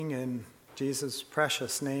In Jesus'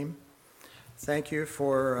 precious name, thank you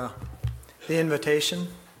for the invitation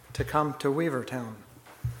to come to Weavertown.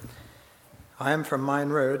 I am from Mine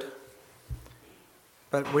Road,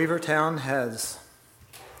 but Weavertown has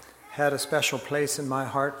had a special place in my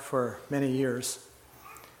heart for many years.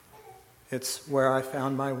 It's where I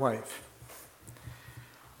found my wife.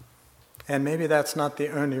 And maybe that's not the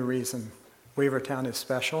only reason Weavertown is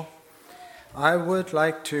special. I would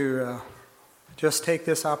like to just take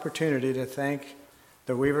this opportunity to thank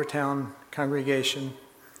the Weavertown congregation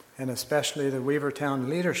and especially the Weavertown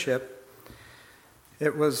leadership.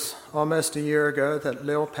 It was almost a year ago that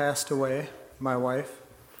Lil passed away, my wife,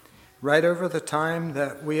 right over the time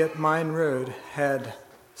that we at Mine Road had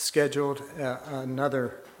scheduled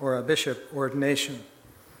a bishop ordination.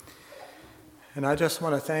 And I just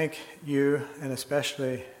want to thank you and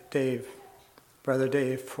especially Dave, Brother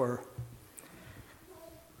Dave, for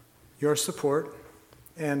your support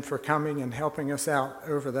and for coming and helping us out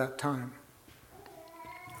over that time.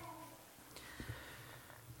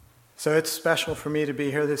 So it's special for me to be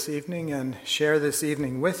here this evening and share this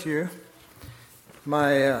evening with you.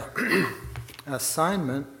 My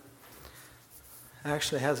assignment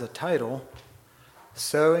actually has a title,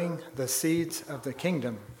 Sowing the Seeds of the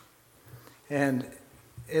Kingdom. And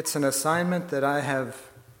it's an assignment that I have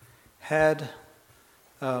had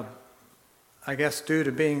I guess due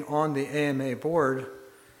to being on the AMA board,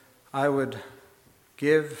 I would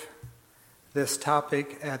give this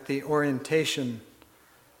topic at the orientation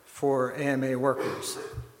for AMA workers.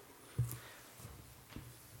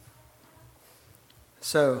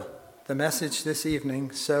 So, the message this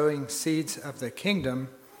evening, Sowing Seeds of the Kingdom,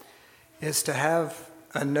 is to have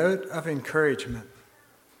a note of encouragement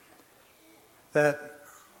that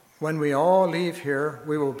when we all leave here,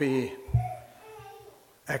 we will be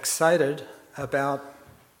excited about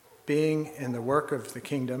being in the work of the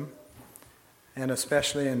kingdom, and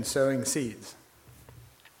especially in sowing seeds.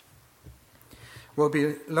 We'll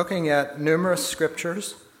be looking at numerous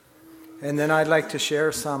scriptures, and then I'd like to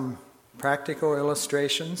share some practical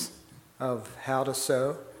illustrations of how to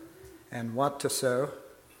sow and what to sow,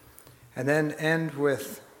 and then end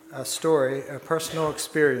with a story, a personal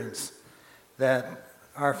experience that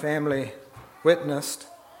our family witnessed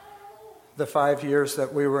the 5 years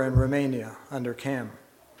that we were in Romania under CAM,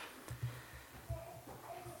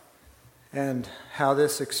 and how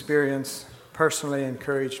this experience personally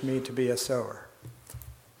encouraged me to be a sower.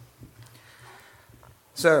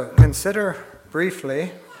 So, consider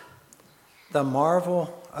briefly the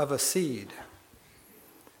marvel of a seed.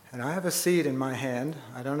 And I have a seed in my hand.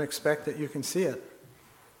 I don't expect that you can see it.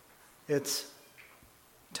 It's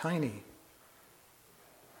tiny.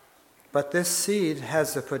 But this seed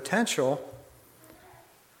has the potential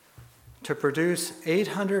to produce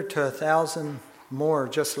 800 to 1,000 more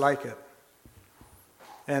just like it.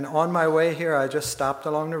 And on my way here, I just stopped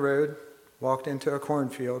along the road, walked into a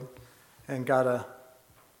cornfield, and got a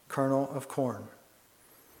kernel of corn.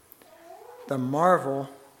 The marvel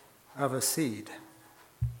of a seed.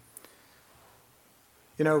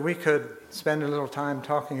 You know, we could spend a little time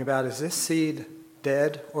talking about, is this seed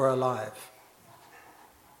dead or alive?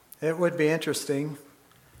 It would be interesting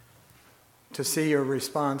to see your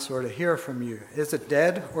response or to hear from you. Is it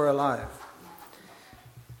dead or alive?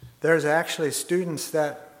 There's actually students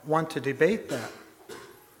that want to debate that.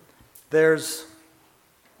 There's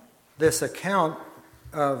this account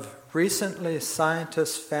of recently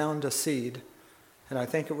scientists found a seed, and I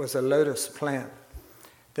think it was a lotus plant.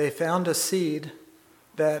 They found a seed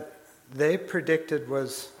that they predicted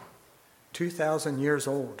was 2,000 years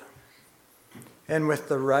old. And with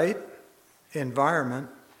the right environment,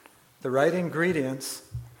 the right ingredients,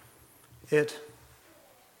 it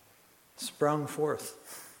sprung forth.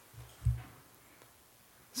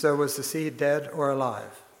 So was the seed dead or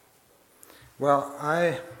alive? Well,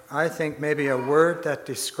 I think maybe a word that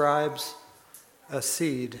describes a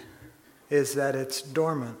seed is that it's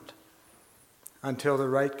dormant until the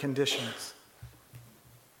right conditions.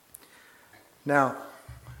 Now,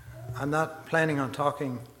 I'm not planning on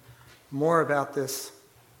talking more about this,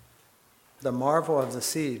 the marvel of the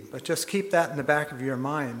seed, but just keep that in the back of your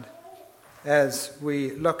mind as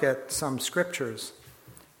we look at some scriptures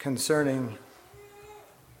concerning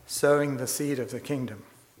sowing the seed of the kingdom.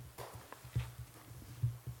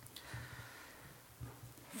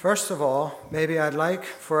 First of all, maybe I'd like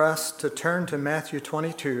for us to turn to Matthew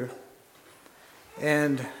 22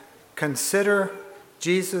 and consider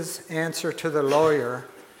Jesus' answer to the lawyer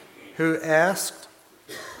who asked,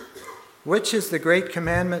 which is the great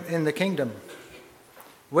commandment in the kingdom?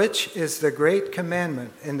 Which is the great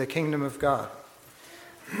commandment in the kingdom of God?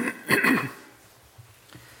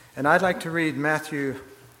 And I'd like to read Matthew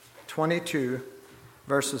 22,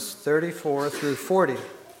 verses 34 through 40.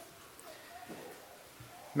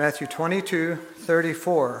 Matthew 22,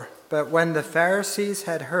 34. But when the Pharisees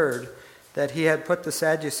had heard that he had put the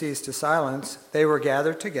Sadducees to silence, they were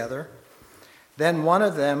gathered together. Then one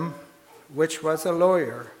of them, which was a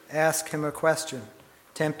lawyer, asked him a question,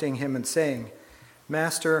 tempting him and saying,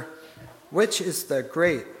 Master, which is the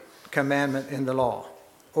great commandment in the law?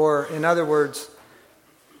 Or, in other words,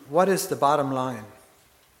 what is the bottom line?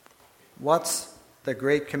 What's the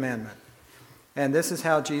great commandment? And this is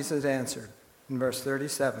how Jesus answered in verse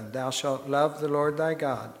 37. Thou shalt love the Lord thy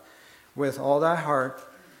God with all thy heart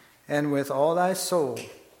and with all thy soul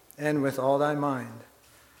and with all thy mind.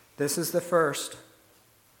 This is the first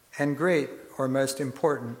and great, or most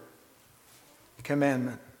important,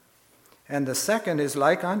 commandment. And the second is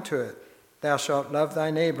like unto it. Thou shalt love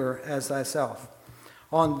thy neighbor as thyself.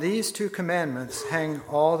 On these two commandments hang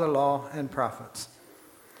all the law and prophets.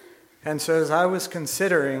 And so as I was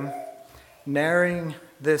considering narrowing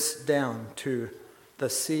this down to the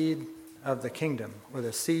seed of the kingdom, or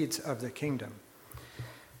the seeds of the kingdom,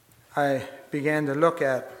 I began to look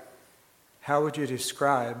at how would you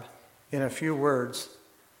describe, in a few words,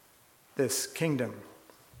 this kingdom.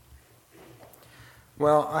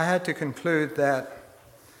 Well, I had to conclude that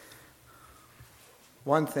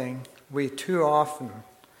one thing, we too often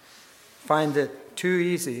find it too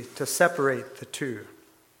easy to separate the two.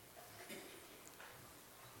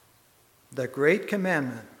 The great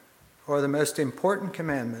commandment, or the most important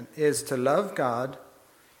commandment, is to love God,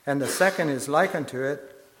 and the second is like unto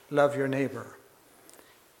it, love your neighbor.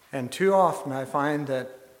 And too often I find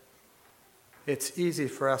that it's easy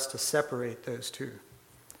for us to separate those two.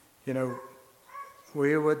 You know,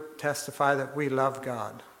 we would testify that we love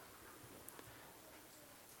God.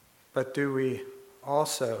 But do we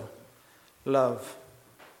also love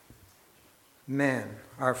men,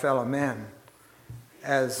 our fellow men,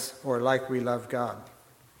 as or like we love God?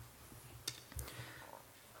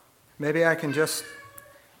 Maybe I can just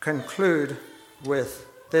conclude with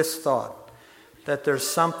this thought, that there's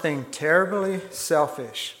something terribly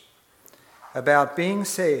selfish about being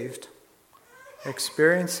saved,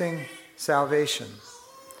 experiencing salvation.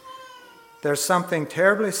 There's something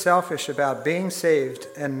terribly selfish about being saved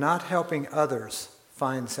and not helping others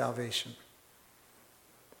find salvation.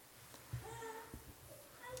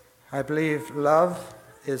 I believe love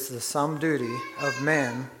is the sum duty of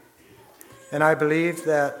man, and I believe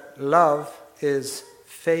that love is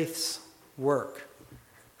faith's work.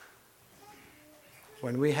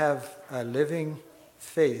 When we have a living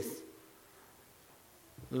faith,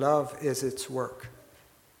 love is its work.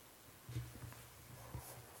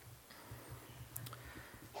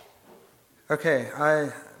 Okay,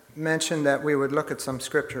 I mentioned that we would look at some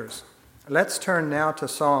scriptures. Let's turn now to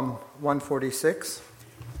Psalm 146.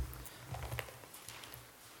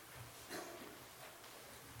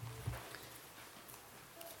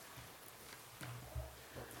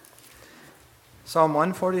 Psalm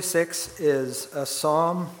 146 is a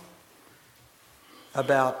psalm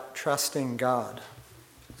about trusting God.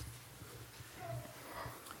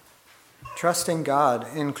 Trusting God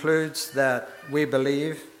includes that we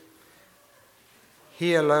believe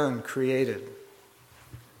He alone created,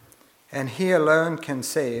 and He alone can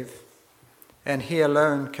save, and He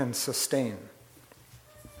alone can sustain.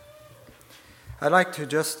 I'd like to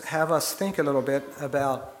just have us think a little bit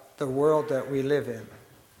about the world that we live in.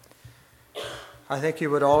 I think you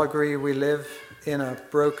would all agree we live in a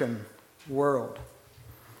broken world.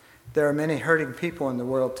 There are many hurting people in the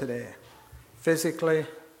world today, physically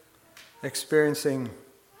experiencing,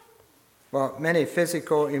 many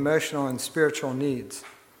physical, emotional, and spiritual needs.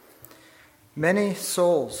 Many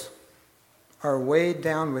souls are weighed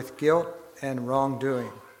down with guilt and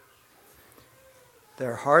wrongdoing.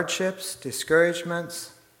 There are hardships,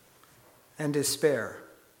 discouragements, and despair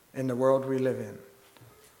in the world we live in.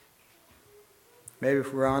 Maybe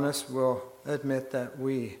if we're honest, we'll admit that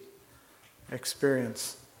we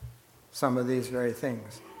experience some of these very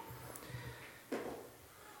things.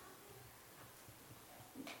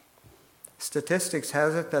 Statistics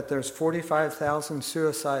has it that there's 45,000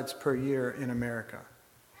 suicides per year in America.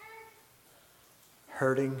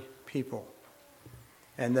 Hurting people.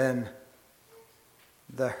 And then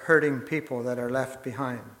the hurting people that are left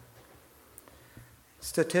behind.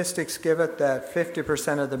 Statistics give it that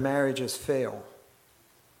 50% of the marriages fail.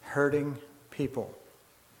 Hurting people.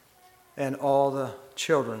 And all the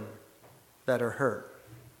children that are hurt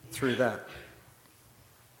through that.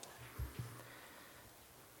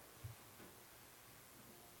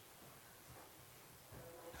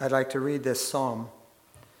 I'd like to read this psalm,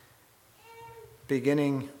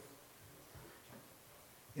 beginning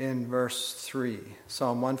in verse 3,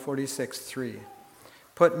 Psalm 146, 3.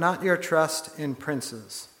 Put not your trust in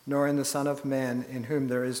princes, nor in the Son of Man, in whom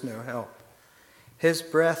there is no help. His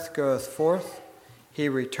breath goeth forth, he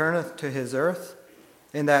returneth to his earth.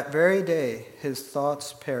 In that very day his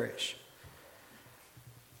thoughts perish.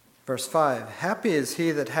 Verse 5, happy is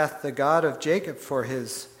he that hath the God of Jacob for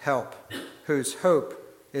his help, whose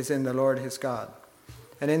hope is in the Lord his God.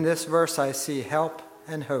 And in this verse I see help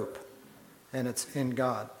and hope, and it's in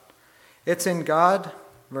God. It's in God,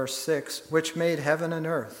 verse 6, which made heaven and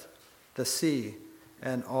earth, the sea,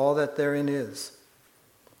 and all that therein is,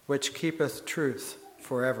 which keepeth truth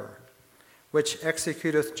forever, which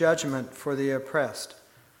executeth judgment for the oppressed,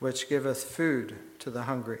 which giveth food to the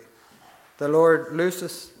hungry. The Lord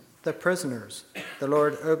looseth the prisoners, the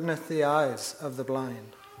Lord openeth the eyes of the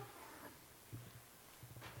blind.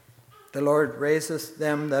 The Lord raiseth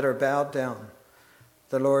them that are bowed down.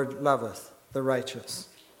 The Lord loveth the righteous.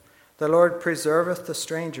 The Lord preserveth the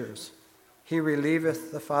strangers. He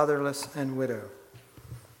relieveth the fatherless and widow.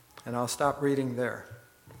 And I'll stop reading there.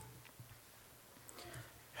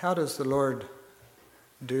 How does the Lord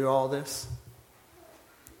do all this?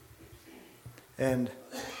 And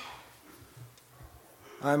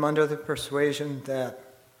I'm under the persuasion that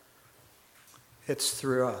it's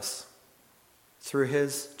through us, through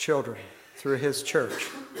his children, through his church,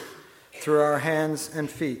 through our hands and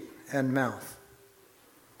feet and mouth.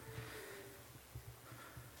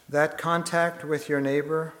 That contact with your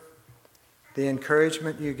neighbor, the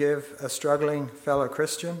encouragement you give a struggling fellow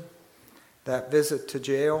Christian, that visit to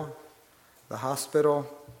jail, the hospital,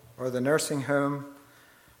 or the nursing home,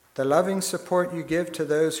 the loving support you give to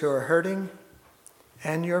those who are hurting,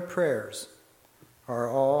 and your prayers are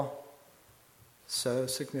all so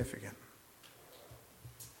significant.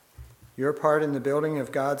 Your part in the building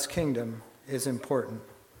of God's kingdom is important,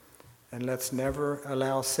 and let's never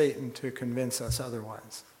allow Satan to convince us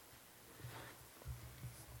otherwise.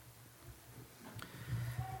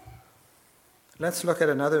 Let's look at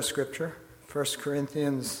another scripture, 1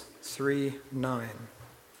 Corinthians 3:9.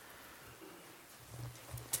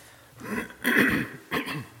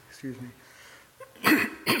 Excuse me.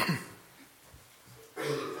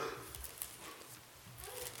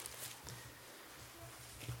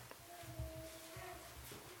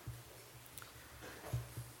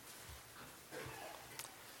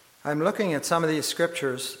 I'm looking at some of these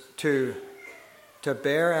scriptures to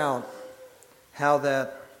bear out how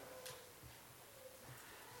that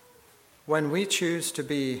when we choose to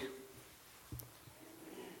be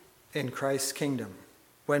in Christ's kingdom,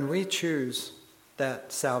 when we choose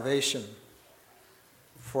that salvation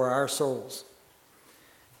for our souls,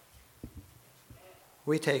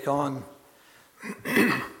 we take on,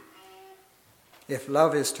 if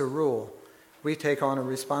love is to rule, we take on a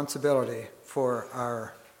responsibility for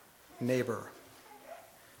our neighbor,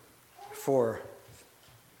 for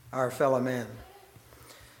our fellow man.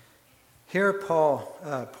 Here Paul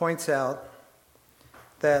points out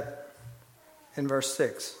that in verse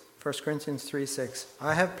 6, 1 Corinthians 3:6,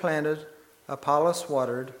 I have planted, Apollos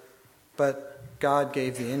watered, but God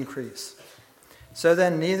gave the increase. So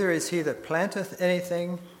then neither is he that planteth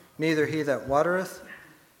anything, neither he that watereth,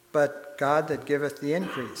 but God that giveth the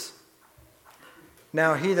increase.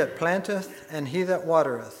 Now he that planteth and he that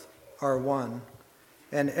watereth are one,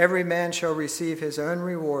 and every man shall receive his own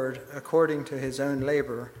reward according to his own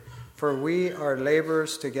labor, for we are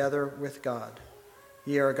laborers together with God.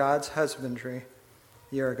 Ye are God's husbandry,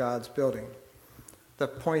 ye are God's building. The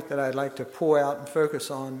point that I'd like to pull out and focus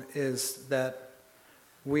on is that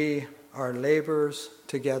we are laborers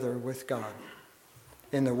together with God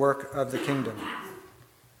in the work of the kingdom.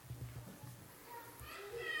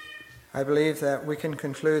 I believe that we can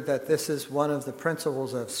conclude that this is one of the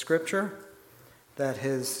principles of Scripture, that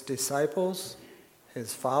his disciples,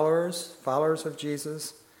 his followers of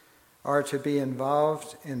Jesus, are to be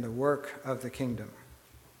involved in the work of the kingdom.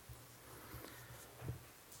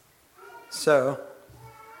 So,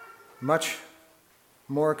 much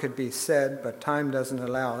more could be said, but time doesn't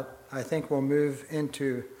allow it. I think we'll move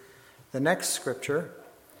into the next scripture,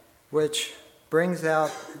 which brings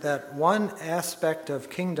out that one aspect of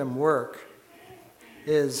kingdom work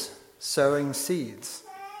is sowing seeds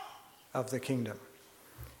of the kingdom.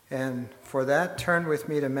 And for that, turn with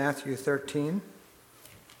me to Matthew 13.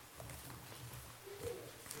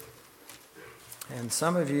 And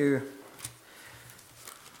some of you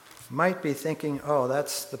might be thinking, oh,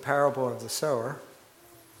 that's the parable of the sower.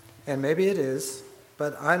 And maybe it is,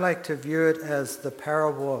 but I like to view it as the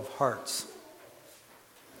parable of hearts.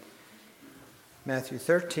 Matthew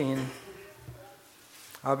 13,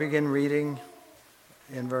 I'll begin reading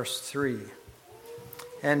in verse 3.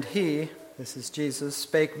 And he, this is Jesus,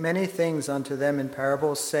 spake many things unto them in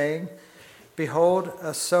parables, saying, Behold,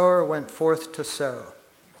 a sower went forth to sow.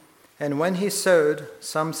 And when he sowed,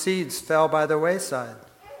 some seeds fell by the wayside,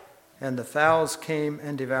 and the fowls came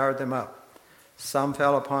and devoured them up. Some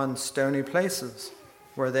fell upon stony places,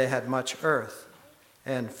 where they had much earth,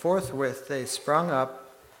 and forthwith they sprung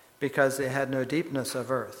up, because they had no deepness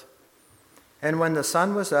of earth. And when the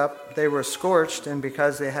sun was up, they were scorched, and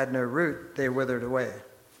because they had no root, they withered away.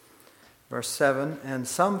 Verse 7, and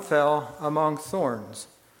some fell among thorns,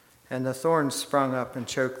 and the thorns sprung up and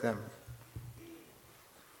choked them.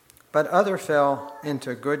 But other fell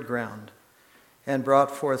into good ground, and brought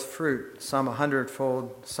forth fruit, some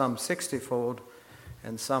 100-fold, some 60-fold,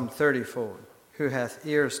 and some 30-fold. Who hath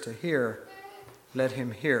ears to hear, let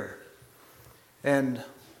him hear. And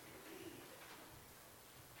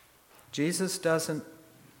Jesus doesn't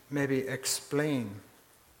maybe explain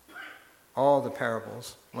all the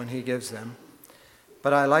parables when he gives them,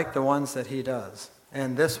 but I like the ones that he does.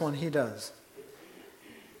 And this one he does.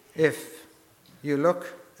 If you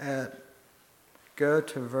go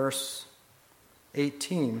to verse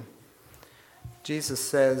 18, Jesus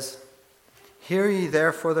says, Hear ye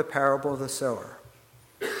therefore the parable of the sower.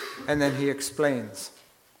 And then he explains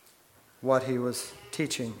what he was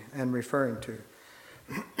teaching and referring to.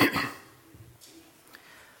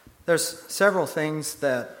 There's several things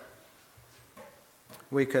that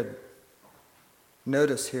we could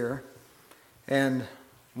notice here, and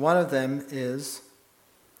one of them is,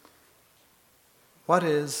 what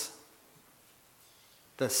is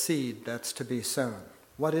the seed that's to be sown?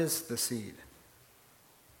 What is the seed?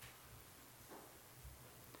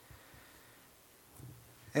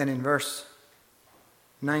 And in verse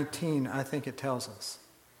 19, I think it tells us,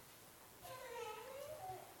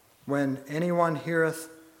 when anyone heareth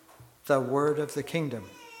the word of the kingdom,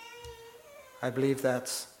 I believe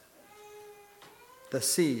that's the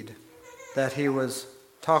seed that he was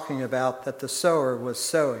talking about, that the sower was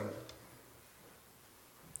sowing.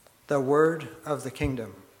 The word of the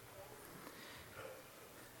kingdom.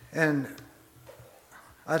 And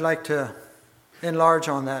I'd like to enlarge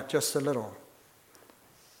on that just a little.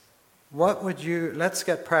 Let's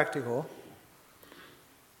get practical.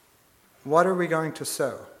 What are we going to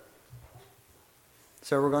sow?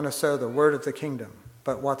 So we're going to sow the word of the kingdom.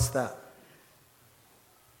 But what's that?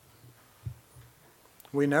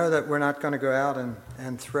 We know that we're not going to go out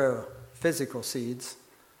and throw physical seeds,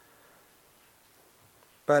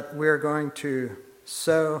 but we're going to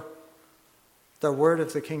sow the word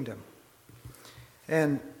of the kingdom.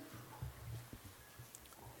 And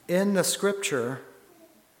in the scripture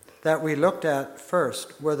that we looked at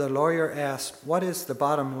first, where the lawyer asked, what is the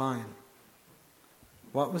bottom line?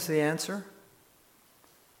 What was the answer?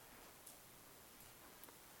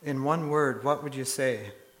 In one word, what would you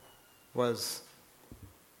say was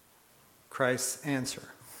Christ's answer?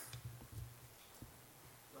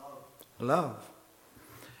 Love.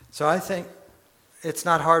 So I think it's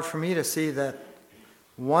not hard for me to see that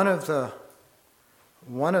one of the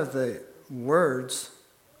words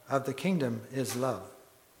of the kingdom is love.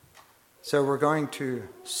 So we're going to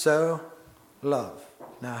sow love.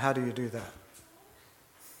 Now, how do you do that?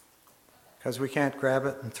 Because we can't grab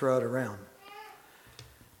it and throw it around.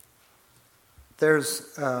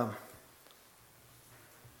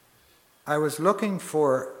 I was looking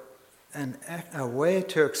for a way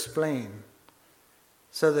to explain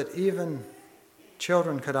so that even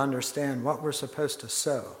children could understand what we're supposed to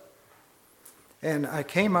sow. And I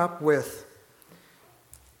came up with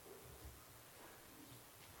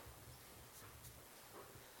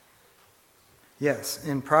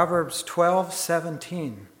in Proverbs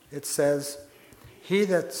 12:17, it says, He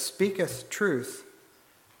that speaketh truth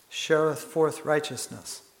showeth forth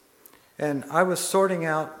righteousness. And I was sorting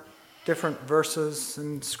out different verses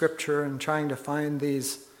in Scripture and trying to find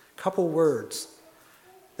these couple words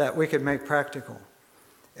that we could make practical.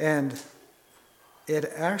 And it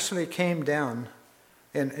actually came down,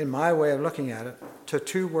 in my way of looking at it, to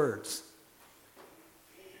two words: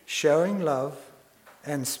 showing love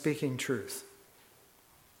and speaking truth.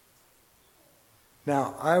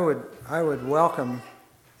 Now, I would welcome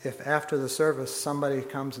if after the service somebody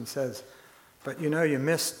comes and says, but you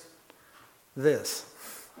missed this.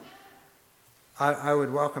 I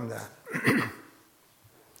would welcome that.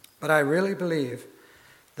 But I really believe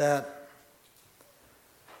that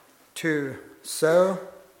to sow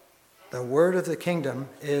the word of the kingdom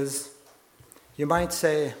is, you might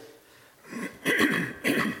say,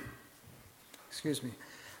 excuse me,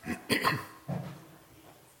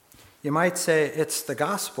 you might say it's the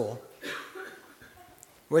gospel,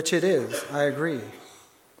 which it is, I agree.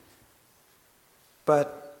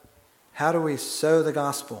 But how do we sow the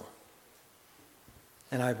gospel?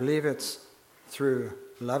 And I believe it's through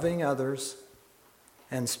loving others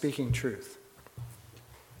and speaking truth.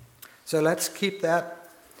 So let's keep that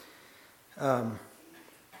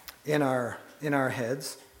in our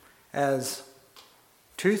heads as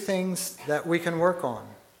two things that we can work on.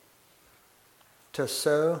 To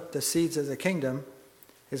sow the seeds of the kingdom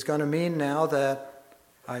is going to mean now that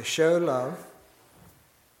I show love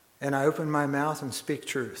and I open my mouth and speak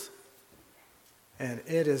truth. And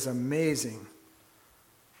it is amazing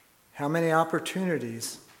how many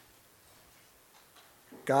opportunities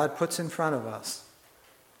God puts in front of us.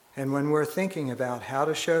 And when we're thinking about how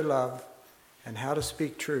to show love and how to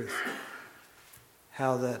speak truth,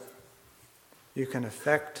 how that you can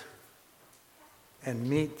affect and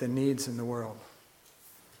meet the needs in the world.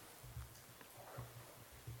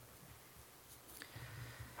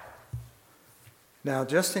 Now,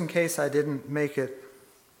 just in case I didn't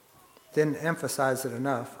emphasize it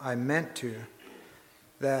enough, I meant to,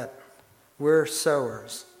 that we're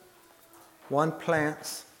sowers. One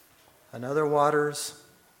plants, another waters,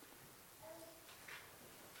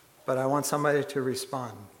 but I want somebody to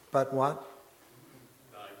respond. But what?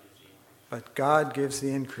 But God gives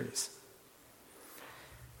the increase.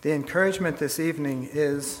 The encouragement this evening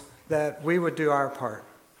is that we would do our part.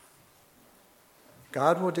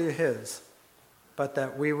 God will do his, but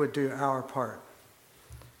that we would do our part.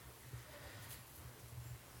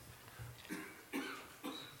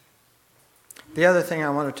 The other thing I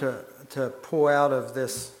wanted to pull out of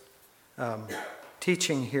this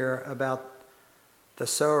teaching here about the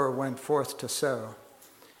sower went forth to sow.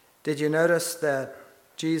 Did you notice that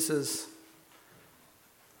Jesus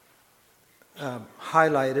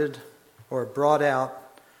highlighted or brought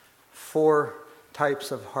out 4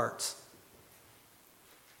 types of hearts?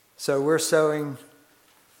 So we're sowing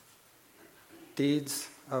deeds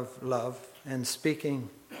of love and speaking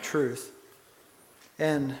truth.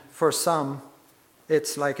 And for some,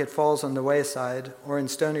 it's like it falls on the wayside or in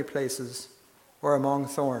stony places or among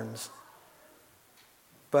thorns.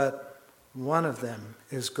 But one of them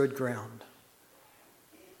is good ground.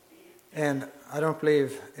 And I don't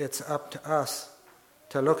believe it's up to us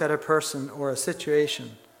to look at a person or a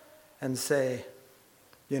situation and say,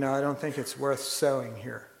 I don't think it's worth sowing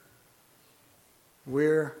here.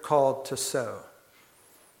 We're called to sow.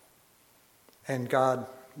 And God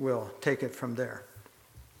will take it from there.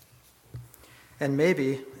 And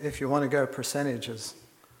maybe, if you want to go percentages,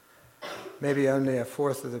 maybe only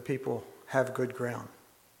 1/4 of the people have good ground.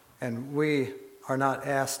 And we are not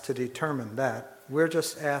asked to determine that. We're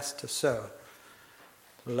just asked to sow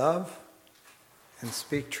love and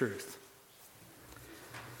speak truth.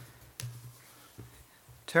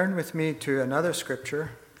 Turn with me to another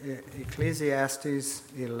scripture, Ecclesiastes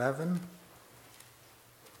 11.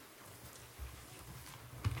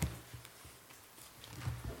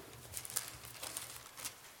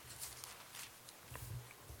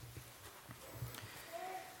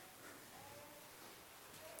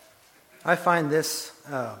 I find this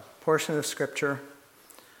portion of Scripture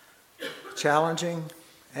challenging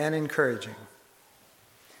and encouraging,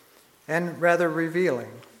 and rather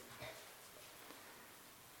revealing.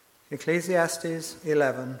 Ecclesiastes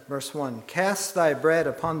 11, verse 1, "Cast thy bread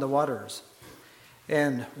upon the waters."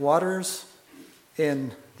 And waters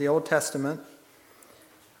in the Old Testament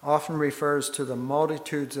often refers to the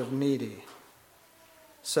multitudes of needy.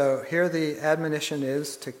 So here the admonition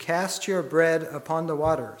is to cast your bread upon the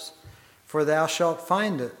waters, for thou shalt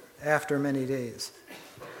find it after many days.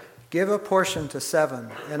 Give a portion to 7,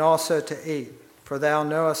 and also to 8, for thou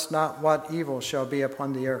knowest not what evil shall be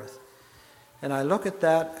upon the earth. And I look at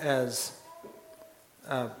that as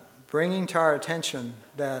bringing to our attention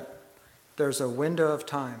that there's a window of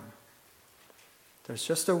time. There's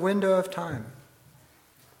just a window of time.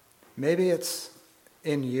 Maybe it's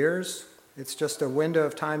in years. It's just a window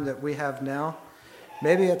of time that we have now.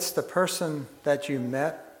 Maybe it's the person that you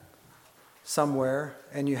met somewhere,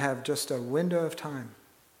 and you have just a window of time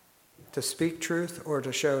to speak truth or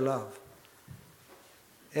to show love.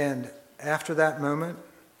 And after that moment,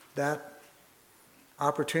 that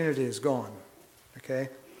opportunity is gone. Okay?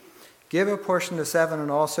 Give a portion to 7 and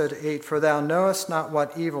also to 8, for thou knowest not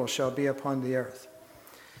what evil shall be upon the earth.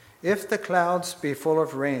 If the clouds be full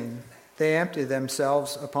of rain, they empty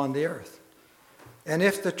themselves upon the earth. And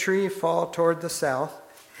if the tree fall toward the south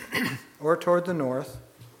or toward the north,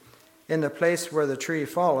 in the place where the tree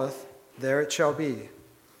falleth, there it shall be.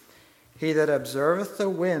 He that observeth the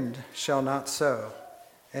wind shall not sow,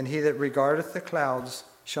 and he that regardeth the clouds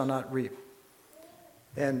shall not reap.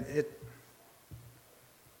 And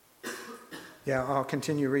I'll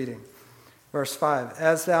continue reading. Verse 5,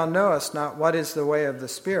 as thou knowest not what is the way of the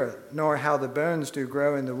Spirit, nor how the bones do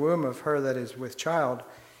grow in the womb of her that is with child,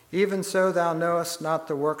 even so thou knowest not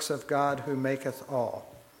the works of God who maketh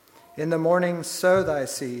all. In the morning sow thy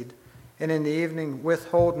seed, and in the evening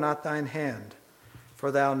withhold not thine hand.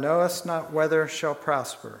 For thou knowest not whether shall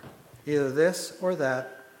prosper, either this or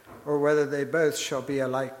that, or whether they both shall be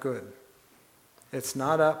alike good. It's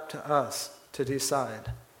not up to us to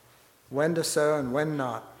decide when to sow and when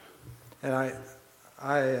not. And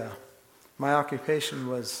my occupation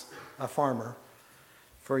was a farmer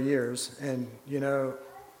for years, and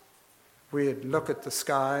we'd look at the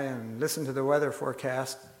sky and listen to the weather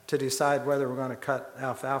forecast to decide whether we're going to cut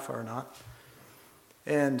alfalfa or not.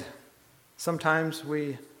 And sometimes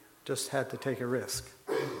we just had to take a risk.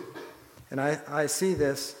 And I see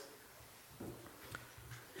this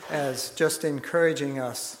as just encouraging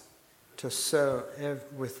us to sow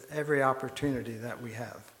with every opportunity that we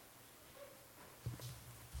have.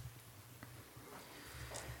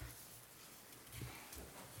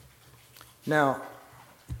 Now,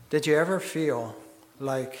 did you ever feel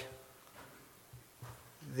like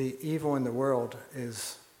the evil in the world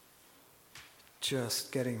is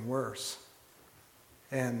just getting worse?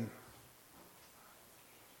 And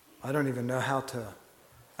I don't even know how to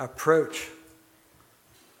approach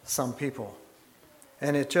some people.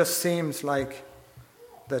 And it just seems like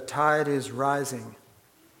the tide is rising.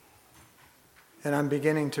 And I'm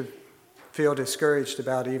beginning to feel discouraged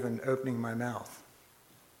about even opening my mouth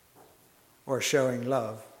or showing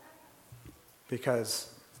love,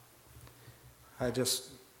 because I just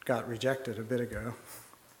got rejected a bit ago.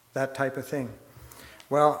 That type of thing.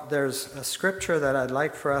 Well, there's a scripture that I'd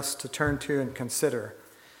like for us to turn to and consider.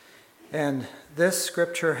 And this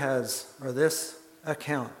scripture this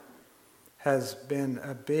account has been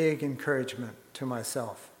a big encouragement to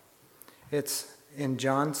myself. It's in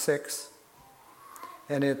John 6,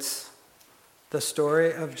 and it's the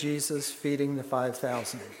story of Jesus feeding the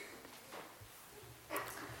 5,000.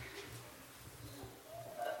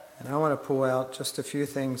 And I want to pull out just a few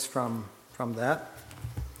things from that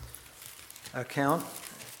account.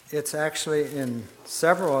 It's actually in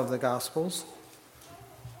several of the Gospels.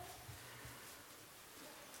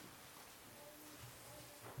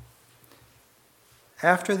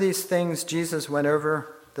 After these things, Jesus went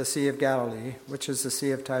over the Sea of Galilee, which is the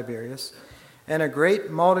Sea of Tiberias, and a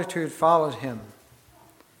great multitude followed him.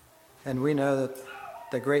 And we know that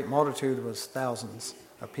the great multitude was thousands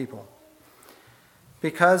of people,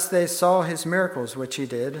 because they saw his miracles which he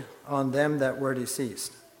did on them that were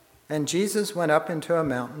deceased. And Jesus went up into a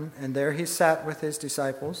mountain, and there he sat with his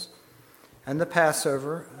disciples. And the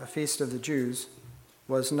Passover, a feast of the Jews,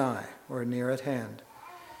 was nigh, or near at hand.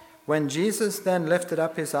 When Jesus then lifted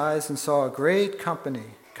up his eyes and saw a great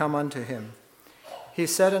company come unto him, he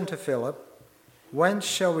said unto Philip, whence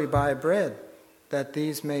shall we buy bread, that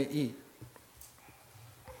these may eat?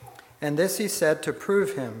 And this he said to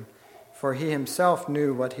prove him, for he himself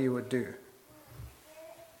knew what he would do.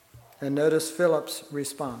 And notice Philip's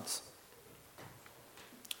response.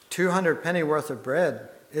 200 pennyworth of bread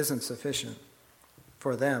isn't sufficient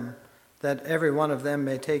for them, that every one of them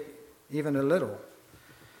may take even a little.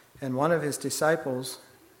 And one of his disciples,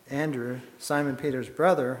 Andrew, Simon Peter's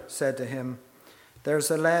brother, said to him,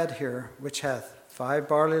 there's a lad here which hath 5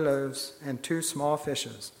 barley loaves and 2 small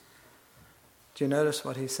fishes. Do you notice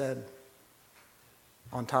what he said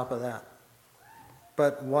on top of that?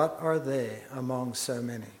 But what are they among so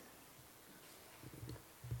many?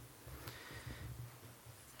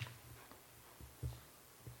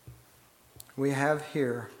 We have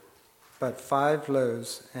here but 5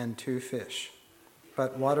 loaves and 2 fish.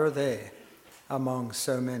 But what are they among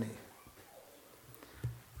so many?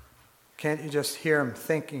 Can't you just hear him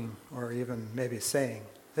thinking, or even maybe saying,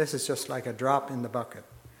 this is just like a drop in the bucket.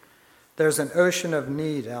 There's an ocean of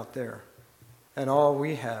need out there, and all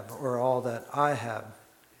we have, or all that I have,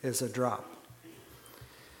 is a drop.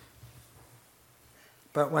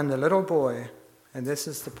 But when the little boy, and this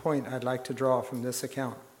is the point I'd like to draw from this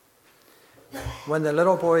account, when the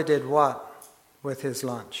little boy did what with his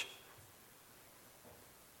lunch?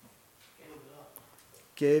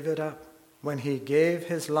 Gave it up. When he gave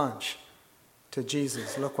his lunch to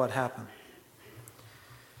Jesus, look what happened.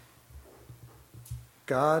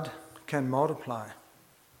 God can multiply.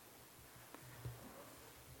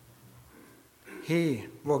 He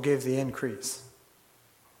will give the increase.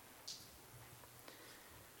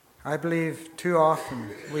 I believe too often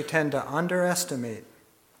we tend to underestimate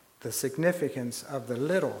the significance of the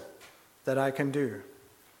little that I can do.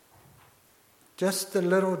 Just the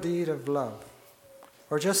little deed of love,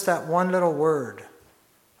 or just that one little word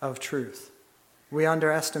of truth. We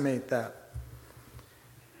underestimate that.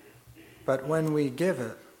 But when we give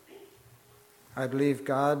it, I believe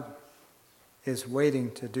God is waiting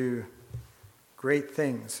to do great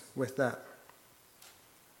things with that.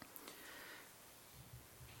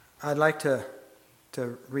 I'd like to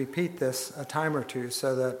repeat this a time or two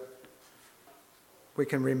so that we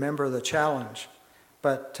can remember the challenge.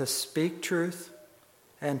 But to speak truth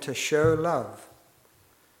and to show love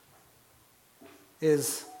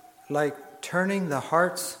is like turning the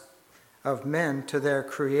hearts of men to their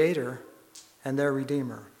Creator and their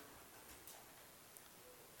Redeemer.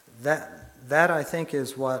 That I think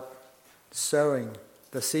is what sowing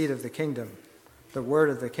the seed of the kingdom, the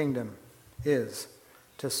word of the kingdom, is.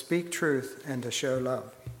 To speak truth and to show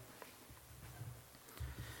love.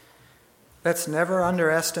 Let's never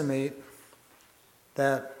underestimate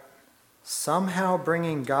that somehow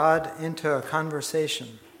bringing God into a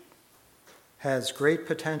conversation has great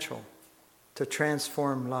potential to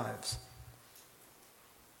transform lives.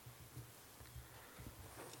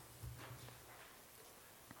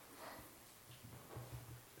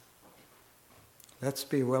 Let's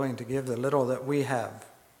be willing to give the little that we have,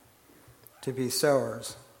 to be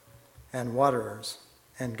sowers and waterers,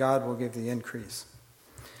 and God will give the increase.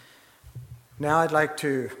 Now I'd like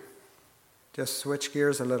to just switch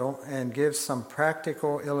gears a little and give some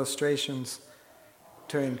practical illustrations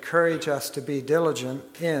to encourage us to be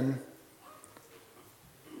diligent in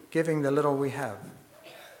giving the little we have.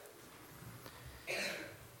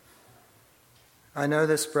 I know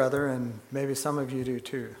this brother, and maybe some of you do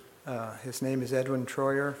too. His name is Edwin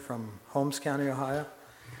Troyer from Holmes County, Ohio.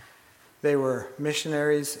 They were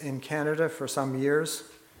missionaries in Canada for some years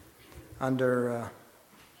under,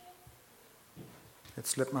 it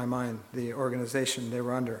slipped my mind, the organization they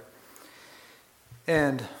were under.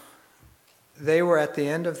 And they were at the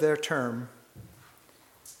end of their term,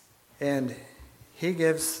 and he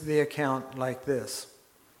gives the account like this,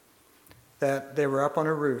 that they were up on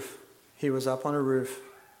a roof. He was up on a roof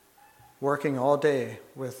working all day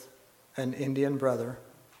with an Indian brother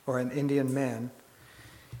or an Indian man,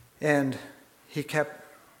 and he kept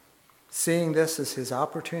seeing this as his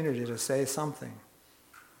opportunity to say something.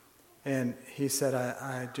 And he said,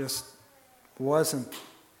 I just wasn't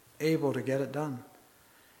able to get it done.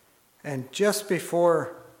 And just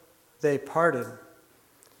before they parted,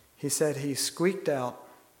 he said he squeaked out,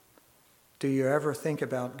 "Do you ever think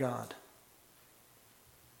about God?"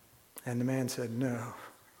 And the man said, "No."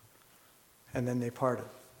 And then they parted.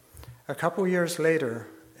 A couple years later,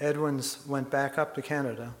 Edwins went back up to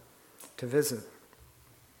Canada to visit.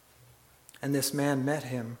 And this man met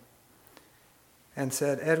him and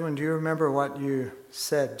said, "Edwin, do you remember what you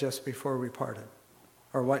said just before we parted?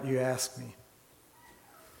 Or what you asked me?"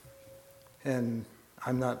 And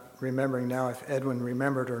I'm not remembering now if Edwin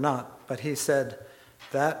remembered or not, but he said,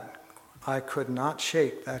 "That I could not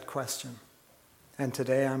shake that question. And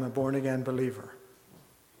today I'm a born-again believer."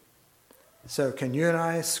 So can you and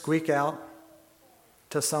I squeak out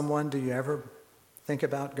to someone, "Do you ever think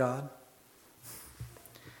about God?"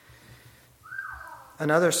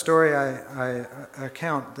 Another story I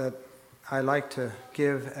account that I like to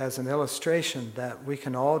give as an illustration that we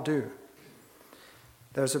can all do.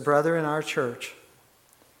 There's a brother in our church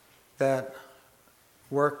that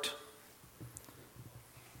worked,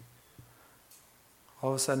 all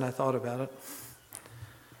of a sudden I thought about it,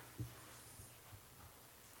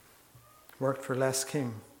 worked for Les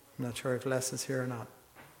King. I'm not sure if Les is here or not.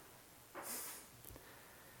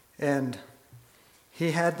 And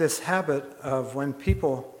he had this habit of when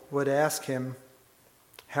people would ask him,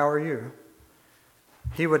 "How are you?"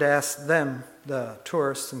 he would ask them, the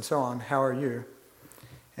tourists and so on, "How are you?"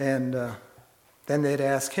 And then they'd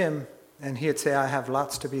ask him, and he'd say, "I have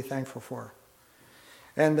lots to be thankful for."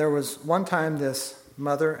 And there was one time this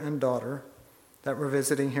mother and daughter that were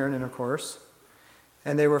visiting here in Intercourse,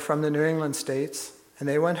 and they were from the New England states, and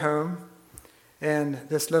they went home, and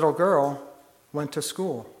this little girl went to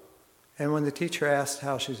school. And when the teacher asked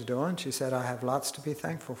how she's doing, she said, "I have lots to be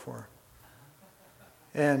thankful for."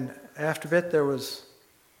 And after a bit, there was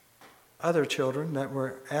other children that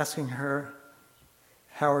were asking her,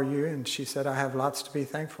 "How are you?" And she said, "I have lots to be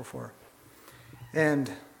thankful for."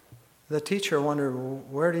 And the teacher wondered, "Well,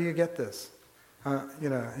 where do you get this?"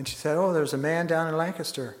 And she said, "Oh, there's a man down in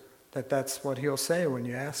Lancaster that's what he'll say when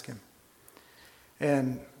you ask him."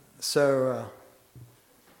 And so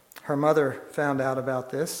her mother found out about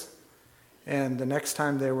this, and the next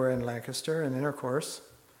time they were in Lancaster in Intercourse,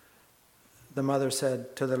 the mother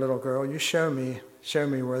said to the little girl, "You show me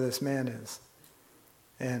where this man is."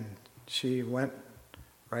 And she went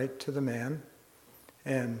right to the man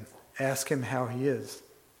and asked him how he is.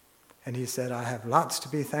 And he said, "I have lots to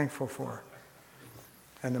be thankful for."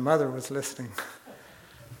 and the mother was listening.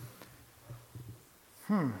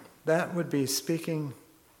 That would be speaking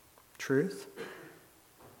truth.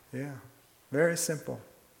 Yeah, very simple.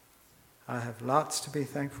 I have lots to be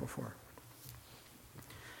thankful for.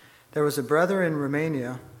 There was a brother in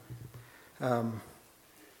Romania,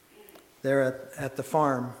 there at the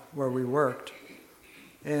farm where we worked,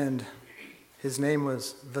 and his name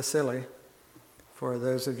was Vasily, for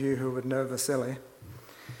those of you who would know Vasily.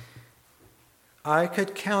 I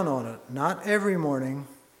could count on it, not every morning,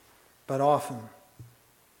 but often.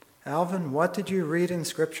 Alvin, what did you read in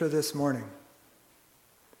Scripture this morning?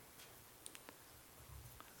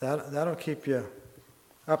 That'll keep you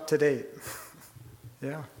up to date.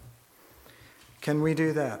 Yeah. Can we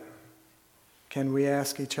do that? Can we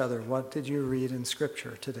ask each other, what did you read in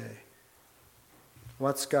Scripture today?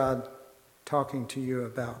 What's God talking to you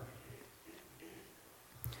about?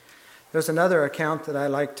 There's another account that I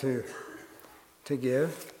like to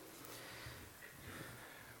give.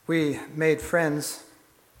 We made friends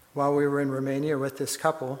while we were in Romania with this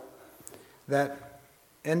couple that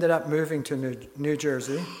ended up moving to New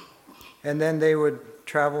Jersey, and then they would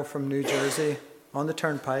travel from New Jersey on the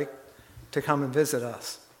turnpike to come and visit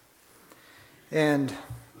us. And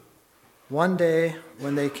one day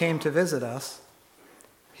when they came to visit us,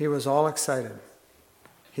 he was all excited.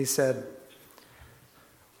 He said,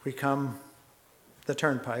 we came the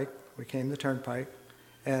turnpike,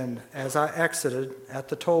 and as I exited at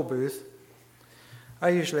the toll booth, I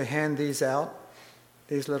usually hand these out,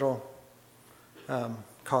 these little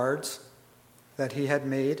cards that he had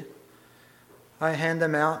made. I hand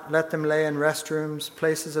them out, let them lay in restrooms,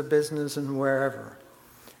 places of business, and wherever.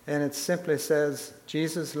 And it simply says,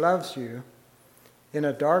 Jesus loves you. In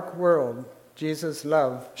a dark world, Jesus'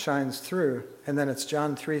 love shines through. And then it's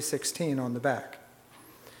John 3:16 on the back.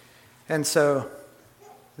 And so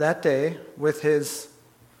that day, with his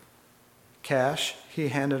cash, he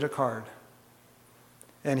handed a card.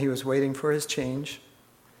 And he was waiting for his change.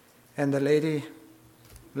 And the lady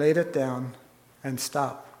laid it down and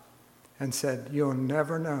stopped and said, you'll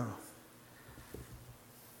never know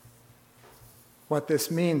what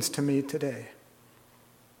this means to me today.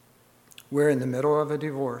 We're in the middle of a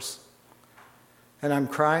divorce, and I'm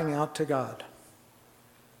crying out to God,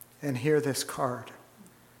 and here this card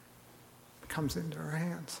comes into her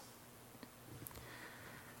hands.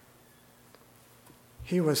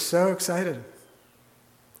 He was so excited.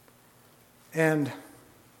 And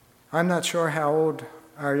I'm not sure how old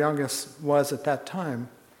our youngest was at that time,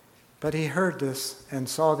 but he heard this and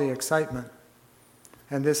saw the excitement.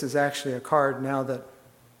 And this is actually a card now that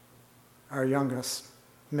our youngest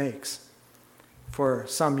makes. For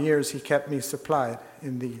some years he kept me supplied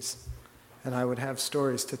in these, and I would have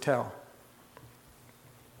stories to tell.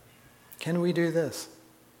 Can we do this?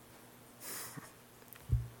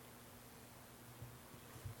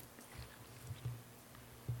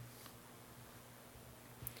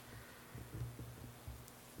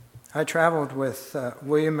 I traveled with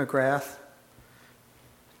William McGrath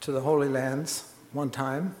to the Holy Lands one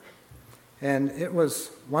time, and it was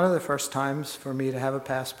one of the first times for me to have a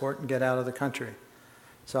passport and get out of the country.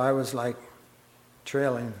 So I was like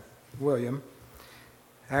trailing William.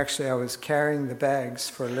 Actually, I was carrying the bags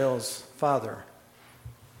for Lil's father,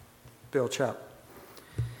 Bill Chupp,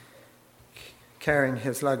 carrying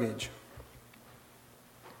his luggage.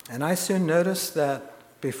 And I soon noticed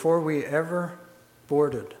that before we ever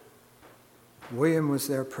boarded, William was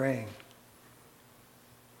there praying.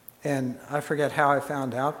 And I forget how I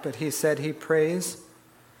found out, but he said he prays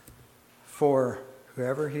for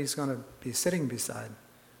whoever he's going to be sitting beside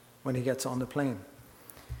when he gets on the plane.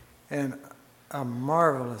 And a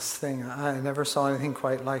marvelous thing. I never saw anything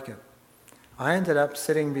quite like it. I ended up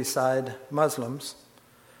sitting beside Muslims,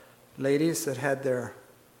 ladies that had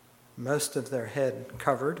most of their head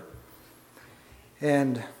covered.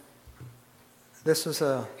 And this was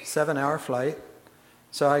a 7-hour flight,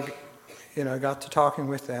 so I got to talking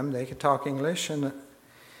with them. They could talk English, and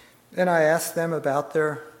I asked them about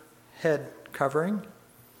their head covering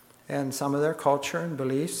and some of their culture and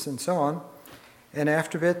beliefs and so on. And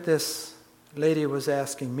after a bit, this lady was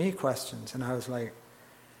asking me questions, and I was like,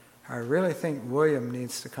 I really think William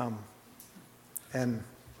needs to come and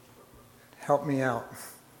help me out.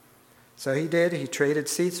 So he did. He traded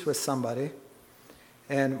seats with somebody.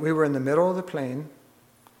 And we were in the middle of the plane,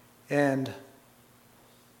 and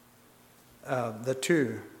the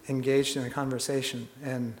two engaged in a conversation,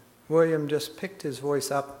 and William just picked his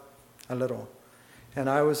voice up a little, and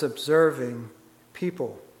I was observing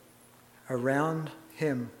people around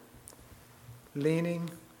him, leaning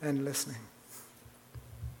and listening.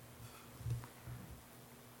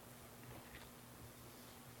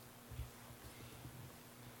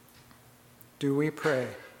 Do we pray?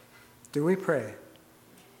 Do we pray?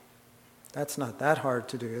 That's not that hard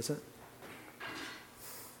to do, is it?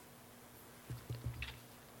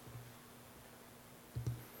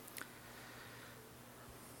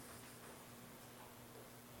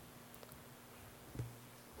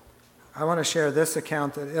 I want to share this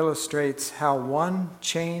account that illustrates how one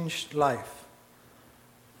changed life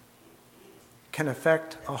can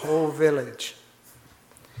affect a whole village.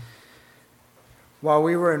 While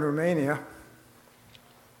we were in Romania,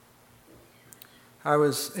 I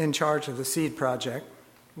was in charge of the seed project,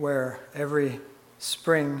 where every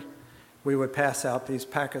spring we would pass out these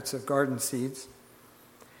packets of garden seeds.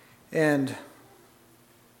 And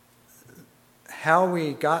how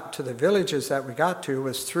we got to the villages that we got to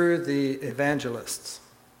was through the evangelists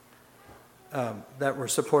that were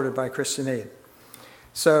supported by Christian Aid.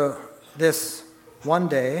 So this one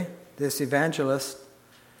day, this evangelist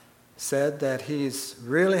said that he's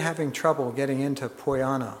really having trouble getting into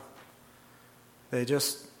Poiana. They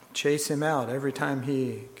just chase him out every time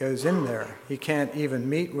he goes in there. He can't even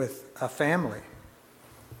meet with a family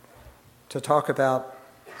to talk about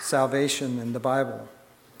salvation in the Bible.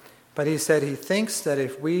 But he said he thinks that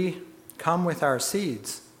if we come with our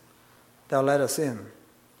seeds, they'll let us in.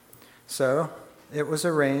 So it was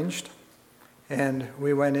arranged, and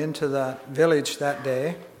we went into that village that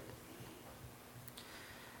day.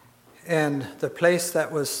 And the place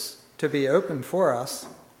that was to be opened for us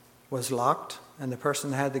was locked, and the person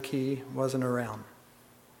that had the key wasn't around.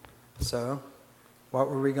 So what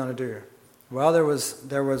were we going to do? Well, there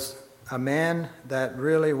was a man that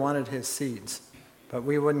really wanted his seeds. But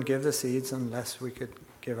we wouldn't give the seeds unless we could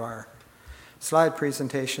give our slide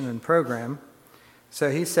presentation and program. So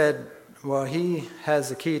he said, well, he has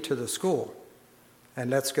the key to the school, and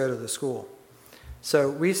let's go to the school. So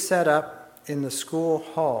we set up in the school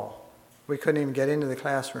hall. We couldn't even get into the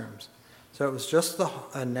classrooms. So it was just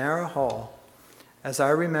a narrow hall. As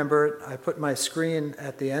I remember it, I put my screen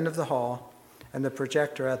at the end of the hall and the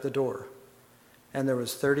projector at the door. And there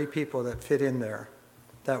was 30 people that fit in there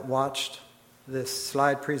that watched this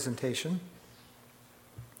slide presentation,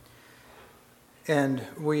 and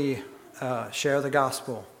we share the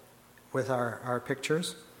gospel with our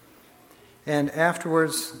pictures. And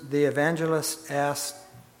afterwards, the evangelist asked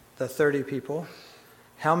the 30 people,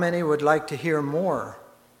 how many would like to hear more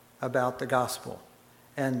about the gospel?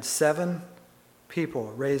 And 7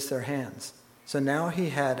 people raised their hands. So now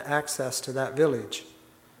he had access to that village,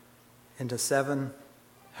 into 7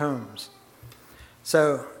 homes.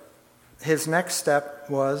 So his next step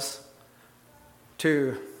was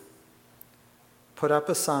to put up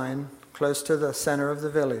a sign close to the center of the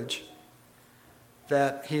village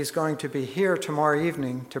that he's going to be here tomorrow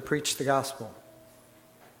evening to preach the gospel.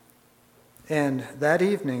 And that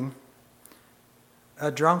evening,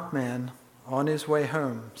 a drunk man on his way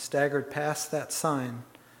home staggered past that sign,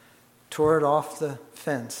 tore it off the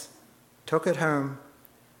fence, took it home,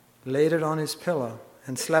 laid it on his pillow,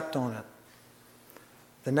 and slept on it.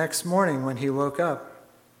 The next morning when he woke up,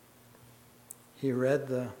 he read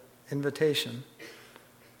the invitation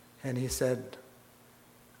and he said,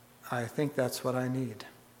 I think that's what I need.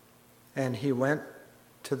 And he went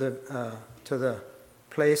to the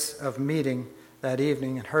place of meeting that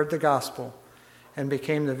evening and heard the gospel and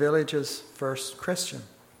became the village's first Christian.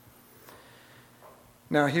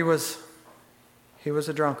 Now he was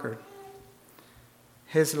a drunkard.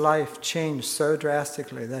 His life changed so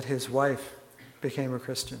drastically that his wife became a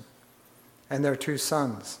Christian. And their 2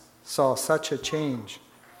 sons saw such a change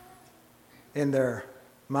in their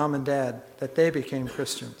mom and dad that they became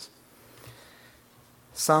Christians.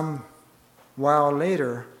 Some while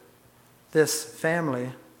later, this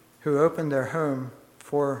family who opened their home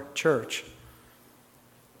for church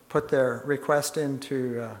put their request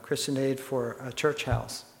into Christian Aid for a church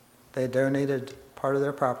house. They donated part of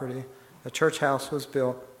their property. A church house was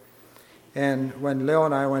built. And when Lil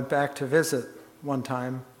and I went back to visit one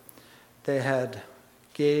time, they had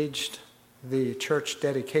gauged the church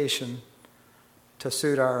dedication to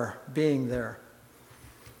suit our being there.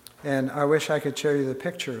 And I wish I could show you the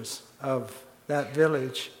pictures of that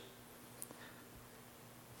village.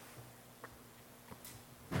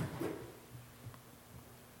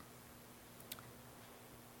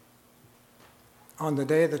 On the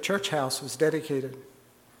day the church house was dedicated,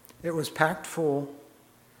 it was packed full,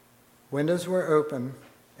 windows were open,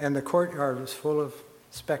 and the courtyard was full of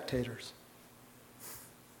spectators.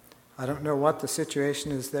 I don't know what the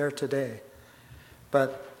situation is there today,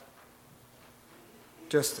 but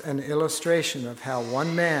just an illustration of how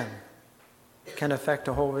one man can affect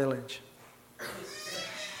a whole village.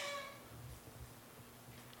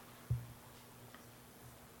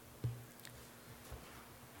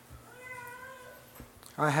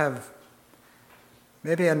 I have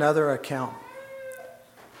maybe another account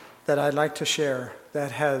that I'd like to share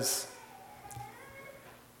that has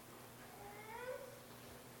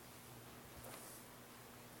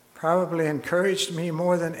probably encouraged me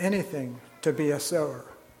more than anything to be a sower.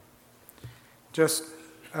 Just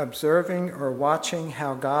observing or watching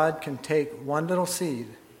how God can take one little seed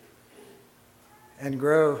and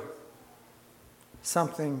grow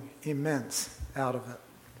something immense out of it.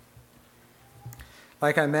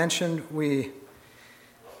 Like I mentioned,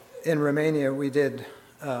 in Romania we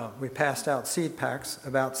passed out seed packs,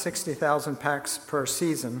 about 60,000 packs per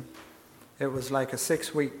season. It was like a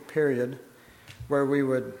 6-week period where we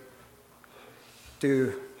would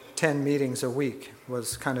do 10 meetings a week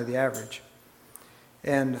was kind of the average.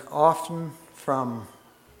 And often from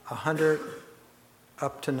 100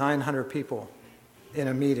 up to 900 people in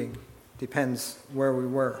a meeting, depends where we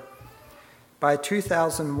were. By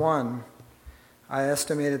 2001, I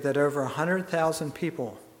estimated that over 100,000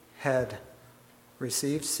 people had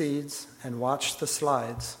received seeds and watched the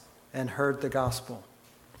slides and heard the gospel.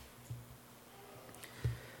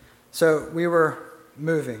 So we were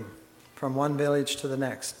moving from one village to the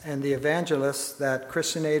next, and the evangelists that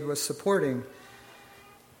Christian Aid was supporting,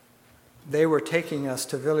 they were taking us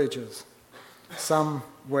to villages, some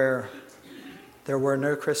where there were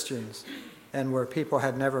no Christians and where people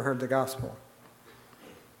had never heard the gospel.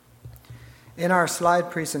 In our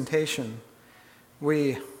slide presentation,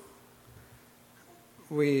 we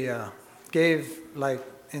gave like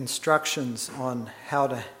instructions on how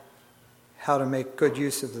to make good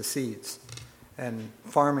use of the seeds and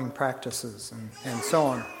farming practices and so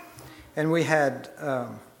on. And we had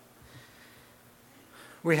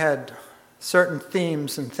certain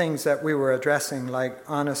themes and things that we were addressing, like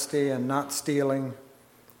honesty and not stealing,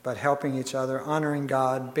 but helping each other, honoring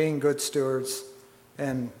God, being good stewards,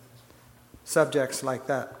 and subjects like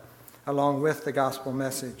that, along with the gospel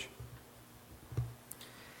message.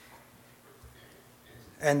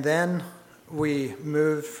 And then we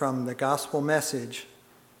moved from the gospel message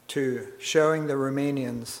to showing the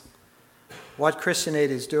Romanians what Christian Aid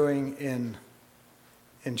is doing in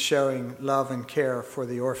showing love and care for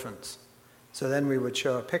the orphans. So then we would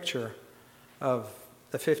show a picture of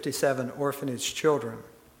the 57 orphanage children.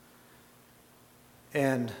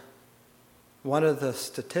 And one of the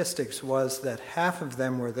statistics was that half of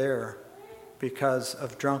them were there because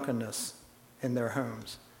of drunkenness in their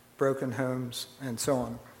homes, broken homes, and so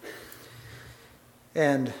on.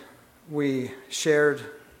 And we shared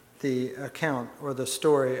the account or the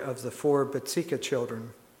story of the 4 Bățică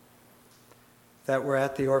children that were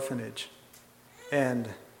at the orphanage, and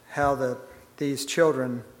how these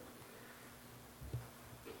children,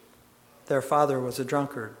 their father was a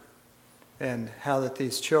drunkard, and how that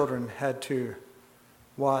these children had to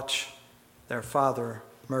watch their father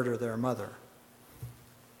murder their mother.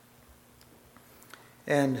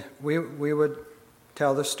 And we would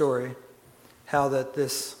tell the story how that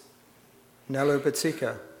this Nelu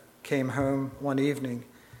Bățică came home one evening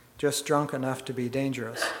just drunk enough to be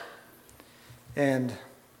dangerous. And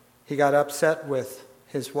he got upset with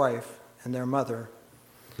his wife and their mother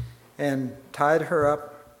and tied her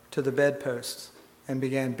up to the bedposts and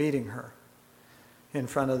began beating her in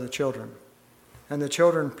front of the children. And the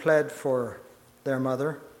children pled for their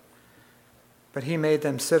mother, but he made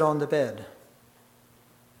them sit on the bed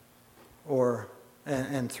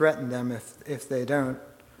and threatened them if they don't,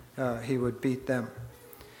 he would beat them.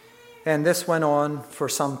 And this went on for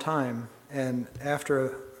some time, and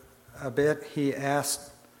after a bit, he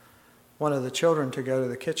asked one of the children to go to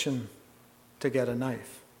the kitchen to get a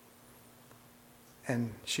knife.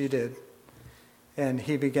 And she did. And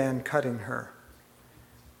he began cutting her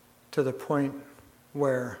to the point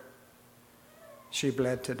where she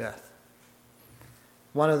bled to death.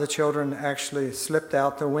 One of the children actually slipped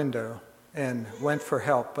out the window and went for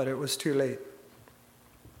help, but it was too late.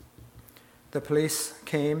 The police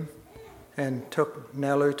came and took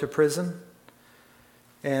Nelu to prison,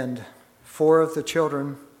 and 4 of the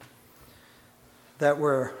children that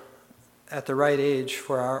were at the right age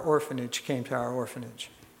for our orphanage came to our orphanage.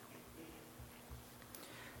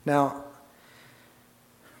 Now,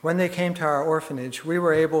 when they came to our orphanage, we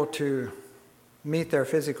were able to meet their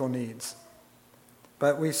physical needs,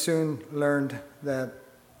 but we soon learned that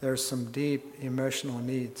there's some deep emotional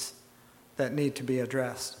needs that need to be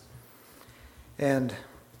addressed. And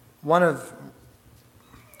one of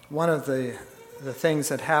the things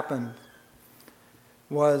that happened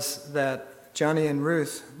was that Johnny and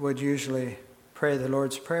Ruth would usually pray the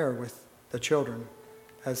Lord's Prayer with the children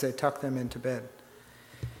as they tucked them into bed.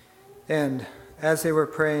 And as they were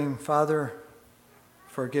praying, "Father,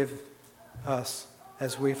 forgive us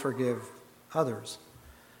as we forgive others.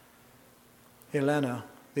 Elena,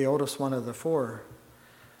 the oldest one of the four,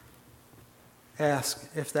 asked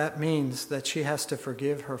if that means that she has to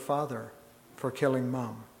forgive her father for killing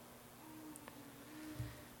Mom.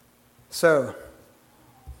 So,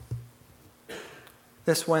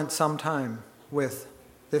 this went some time with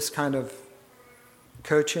this kind of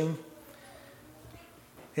coaching.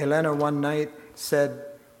 Elena one night said,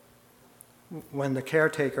 when the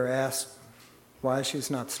caretaker asked why she's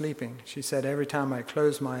not sleeping, she said, every time I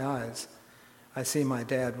close my eyes, I see my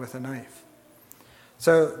dad with a knife.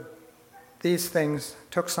 So these things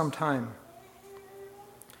took some time.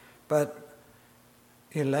 But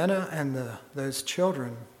Elena and those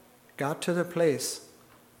children got to the place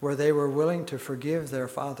where they were willing to forgive their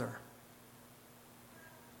father.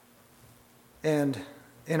 And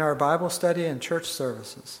in our Bible study and church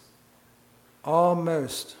services,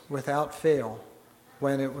 almost without fail,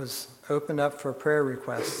 when it was opened up for prayer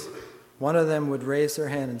requests, one of them would raise their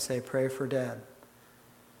hand and say, pray for Dad,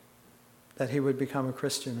 that he would become a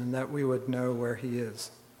Christian and that we would know where he is.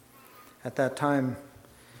 At that time,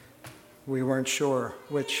 we weren't sure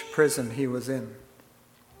which prison he was in.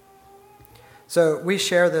 So we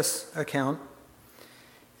share this account,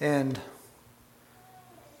 and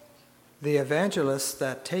the evangelists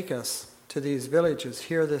that take us to these villages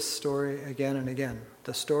hear this story again and again,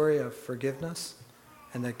 the story of forgiveness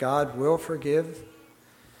and that God will forgive.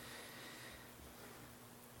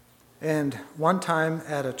 And one time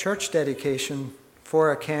at a church dedication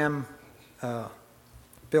for a CAM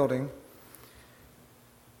building,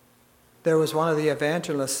 there was one of the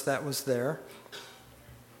evangelists that was there.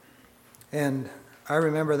 And I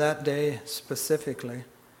remember that day specifically.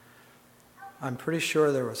 I'm pretty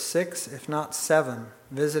sure there were 6, if not 7,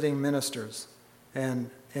 visiting ministers.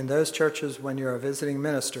 And in those churches, when you're a visiting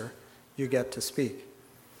minister, you get to speak.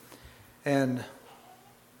 And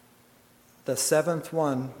the 7th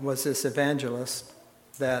one was this evangelist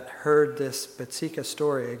that heard this Betsica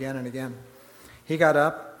story again and again. He got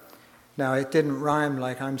up. Now, it didn't rhyme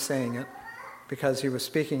like I'm saying it, because he was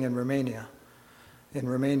speaking in Romanian.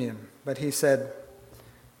 But he said,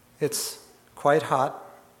 it's quite hot,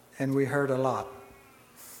 and we heard a lot.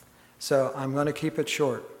 So I'm going to keep it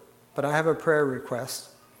short. But I have a prayer request.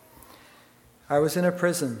 I was in a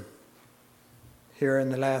prison here in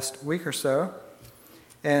the last week or so,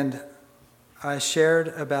 and I shared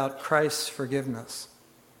about Christ's forgiveness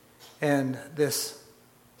and this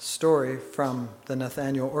story from the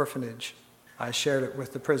Nathaniel Orphanage. I shared it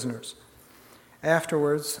with the prisoners.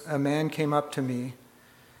 Afterwards, a man came up to me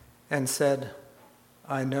and said,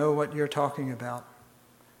 I know what you're talking about.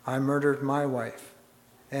 I murdered my wife,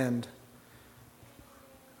 and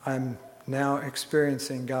I'm now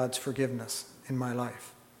experiencing God's forgiveness in my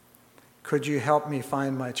life. Could you help me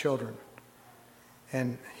find my children?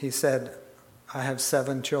 And he said, I have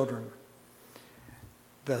 7 children.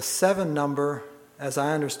 The 7 number, as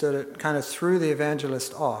I understood it, kind of threw the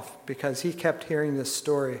evangelist off because he kept hearing this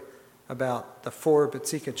story about the 4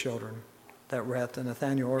 Betsica children that were at the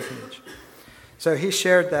Nathaniel Orphanage. So he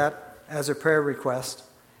shared that as a prayer request,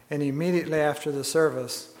 and immediately after the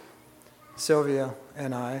service, Sylvia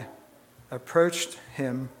and I approached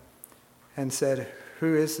him and said,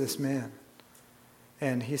 who is this man?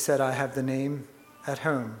 And he said, I have the name at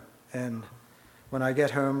home, and when I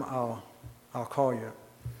get home, I'll call you.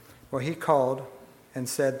 Well, he called and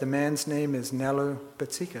said, the man's name is Nelu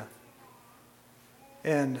Betsica.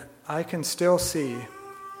 And I can still see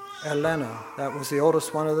Elena, that was the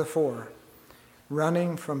oldest one of the 4,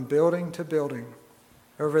 running from building to building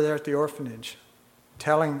over there at the orphanage,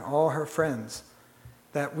 telling all her friends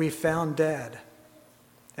that we found Dad,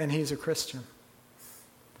 and he's a Christian.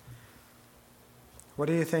 What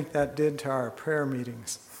do you think that did to our prayer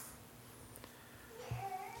meetings?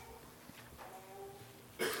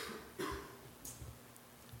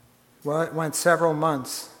 Well, it went several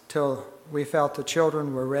months till we felt the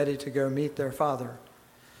children were ready to go meet their father.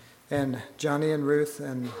 And Johnny and Ruth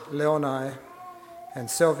and Lil and I and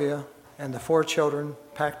Sylvia and the 4 children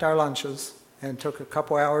packed our lunches and took a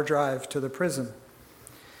couple-hour drive to the prison.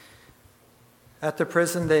 At the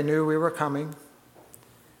prison, they knew we were coming.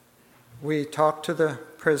 We talked to the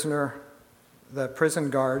prison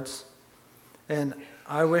guards, and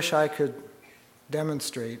I wish I could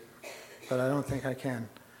demonstrate, but I don't think I can,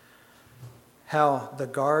 how the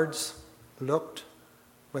guards looked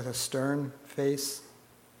with a stern face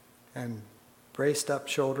and braced up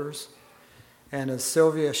shoulders. And as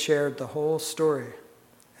Sylvia shared the whole story,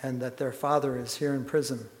 and that their father is here in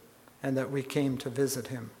prison, and that we came to visit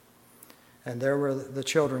him, and there were the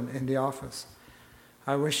children in the office,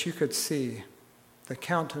 I wish you could see the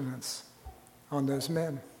countenance on those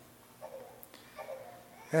men.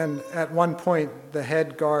 And at one point, the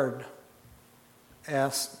head guard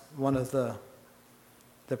asked one of the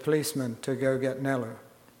policemen to go get Nelu.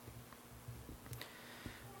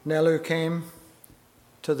 Nelu came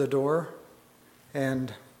to the door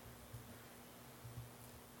and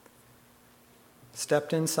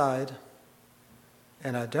stepped inside,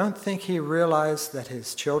 and I don't think he realized that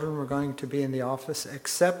his children were going to be in the office,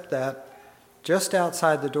 except that just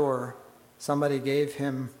outside the door, somebody gave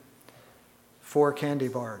him 4 candy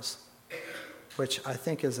bars, which I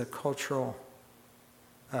think is a cultural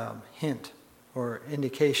hint or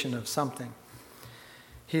indication of something.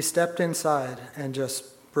 He stepped inside and just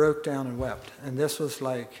broke down and wept. And this was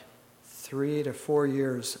like 3 to 4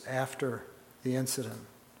 years after the incident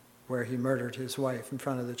where he murdered his wife in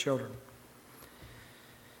front of the children.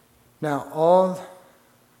 Now, all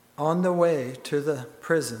on the way to the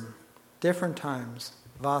prison, different times,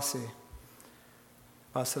 Vasilika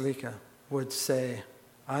would say,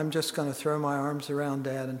 "I'm just going to throw my arms around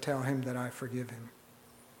Dad and tell him that I forgive him."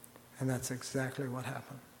 And that's exactly what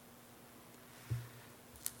happened.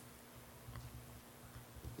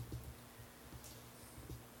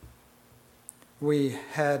 We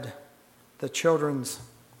had the children's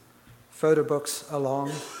photo books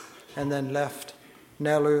along and then left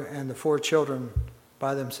Nelu and the 4 children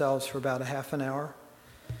by themselves for about a half an hour.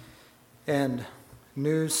 And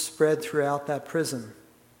news spread throughout that prison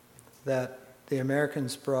that the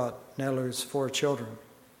Americans brought Nelu's 4 children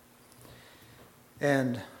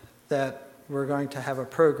and that we're going to have a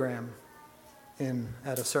program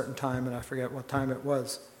at a certain time, and I forget what time it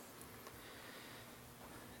was,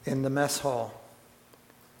 in the mess hall.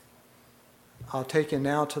 I'll take you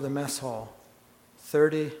now to the mess hall.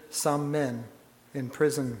 30-some men in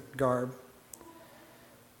prison garb,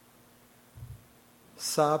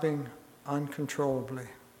 sobbing uncontrollably.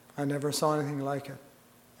 I never saw anything like it,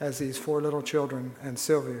 as these 4 little children and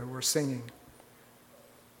Sylvia were singing.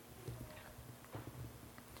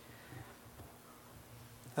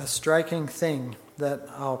 A striking thing that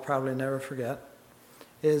I'll probably never forget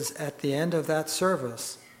is at the end of that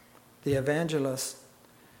service, the evangelist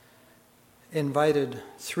invited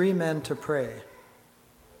 3 men to pray,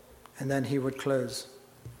 and then he would close.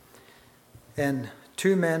 And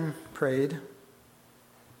 2 men prayed,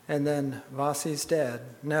 and then Vasi's dad,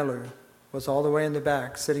 Nelu, was all the way in the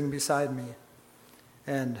back, sitting beside me,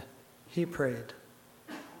 and he prayed.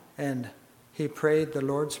 And he prayed the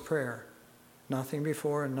Lord's Prayer, nothing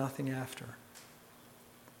before and nothing after.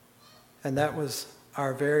 And that was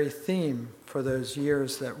our very theme for those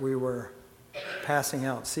years that we were passing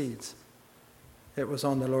out seeds. It was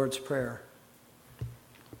on the Lord's Prayer.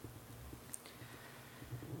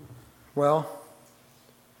 Well,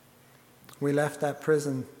 we left that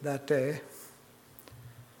prison that day,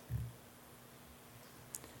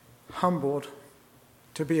 humbled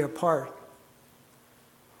to be a part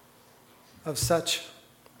of such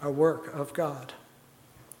a work of God.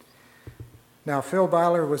 Now, Phil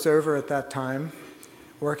Byler was over at that time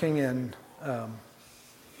working in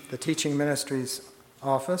the teaching ministry's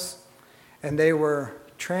office, and they were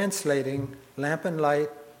translating Lamp and Light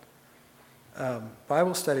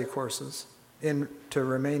Bible study courses into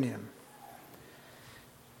Romanian.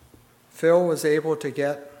 Phil was able to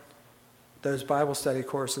get those Bible study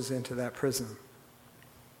courses into that prison.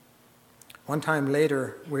 One time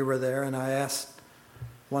later, we were there, and I asked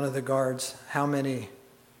one of the guards how many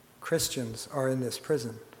Christians are in this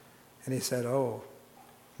prison. And he said, "Oh,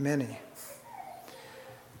 many."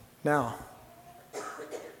 Now,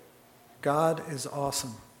 God is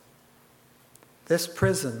awesome. This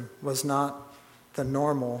prison was not the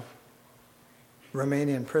normal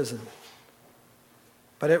Romanian prison,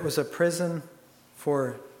 but it was a prison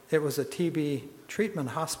it was a TB treatment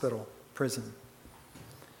hospital prison.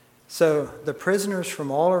 So the prisoners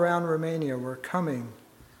from all around Romania were coming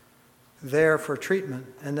there for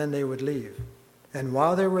treatment, and then they would leave. And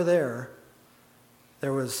while they were there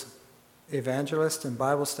was evangelist and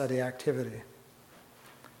Bible study activity.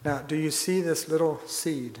 Now, do you see this little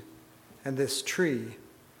seed and this tree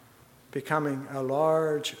becoming a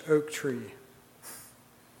large oak tree?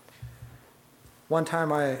 One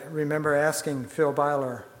time I remember asking Phil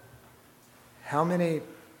Byler, how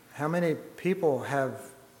many people have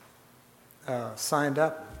signed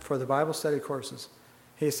up for the Bible study courses?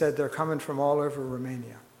 He said they're coming from all over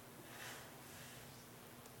Romania.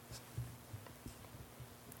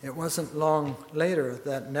 It wasn't long later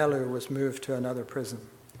that Nelu was moved to another prison.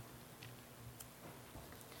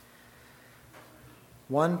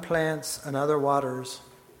 One plants, another waters,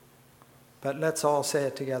 but let's all say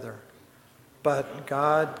it together. But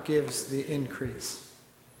God gives the increase.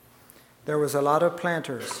 there was a lot of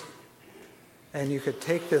planters. And you could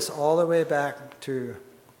take this all the way back to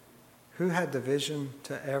who had the vision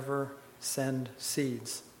to ever send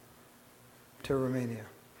seeds to Romania.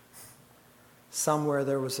 Somewhere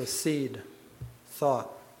there was a seed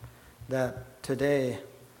thought that today,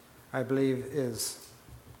 I believe, is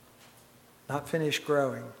not finished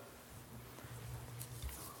growing.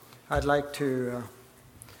 I'd like to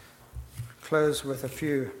close with a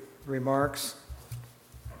few remarks,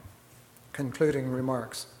 concluding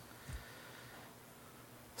remarks.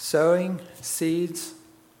 Sowing seeds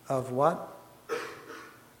of what?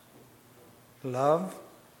 Love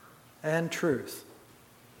and truth.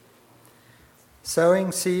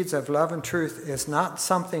 Sowing seeds of love and truth is not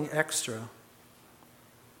something extra.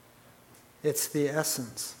 It's the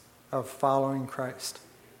essence of following Christ.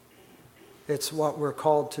 It's what we're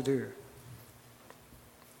called to do.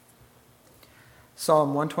 Psalm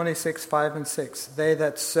 126, 5 and 6. They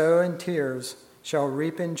that sow in tears shall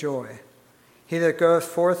reap in joy. He that goeth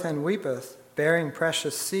forth and weepeth, bearing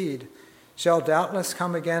precious seed, shall doubtless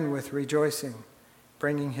come again with rejoicing,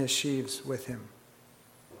 bringing his sheaves with him.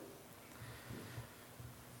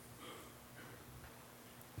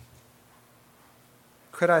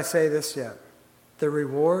 Could I say this yet? The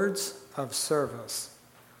rewards of service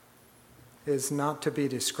is not to be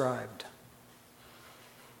described,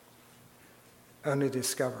 only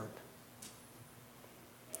discovered.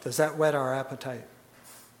 Does that whet our appetite?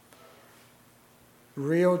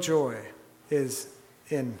 Real joy is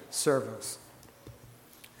in service.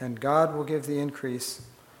 And God will give the increase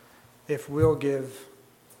if we'll give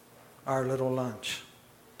our little lunch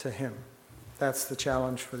to him. That's the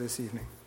challenge for this evening.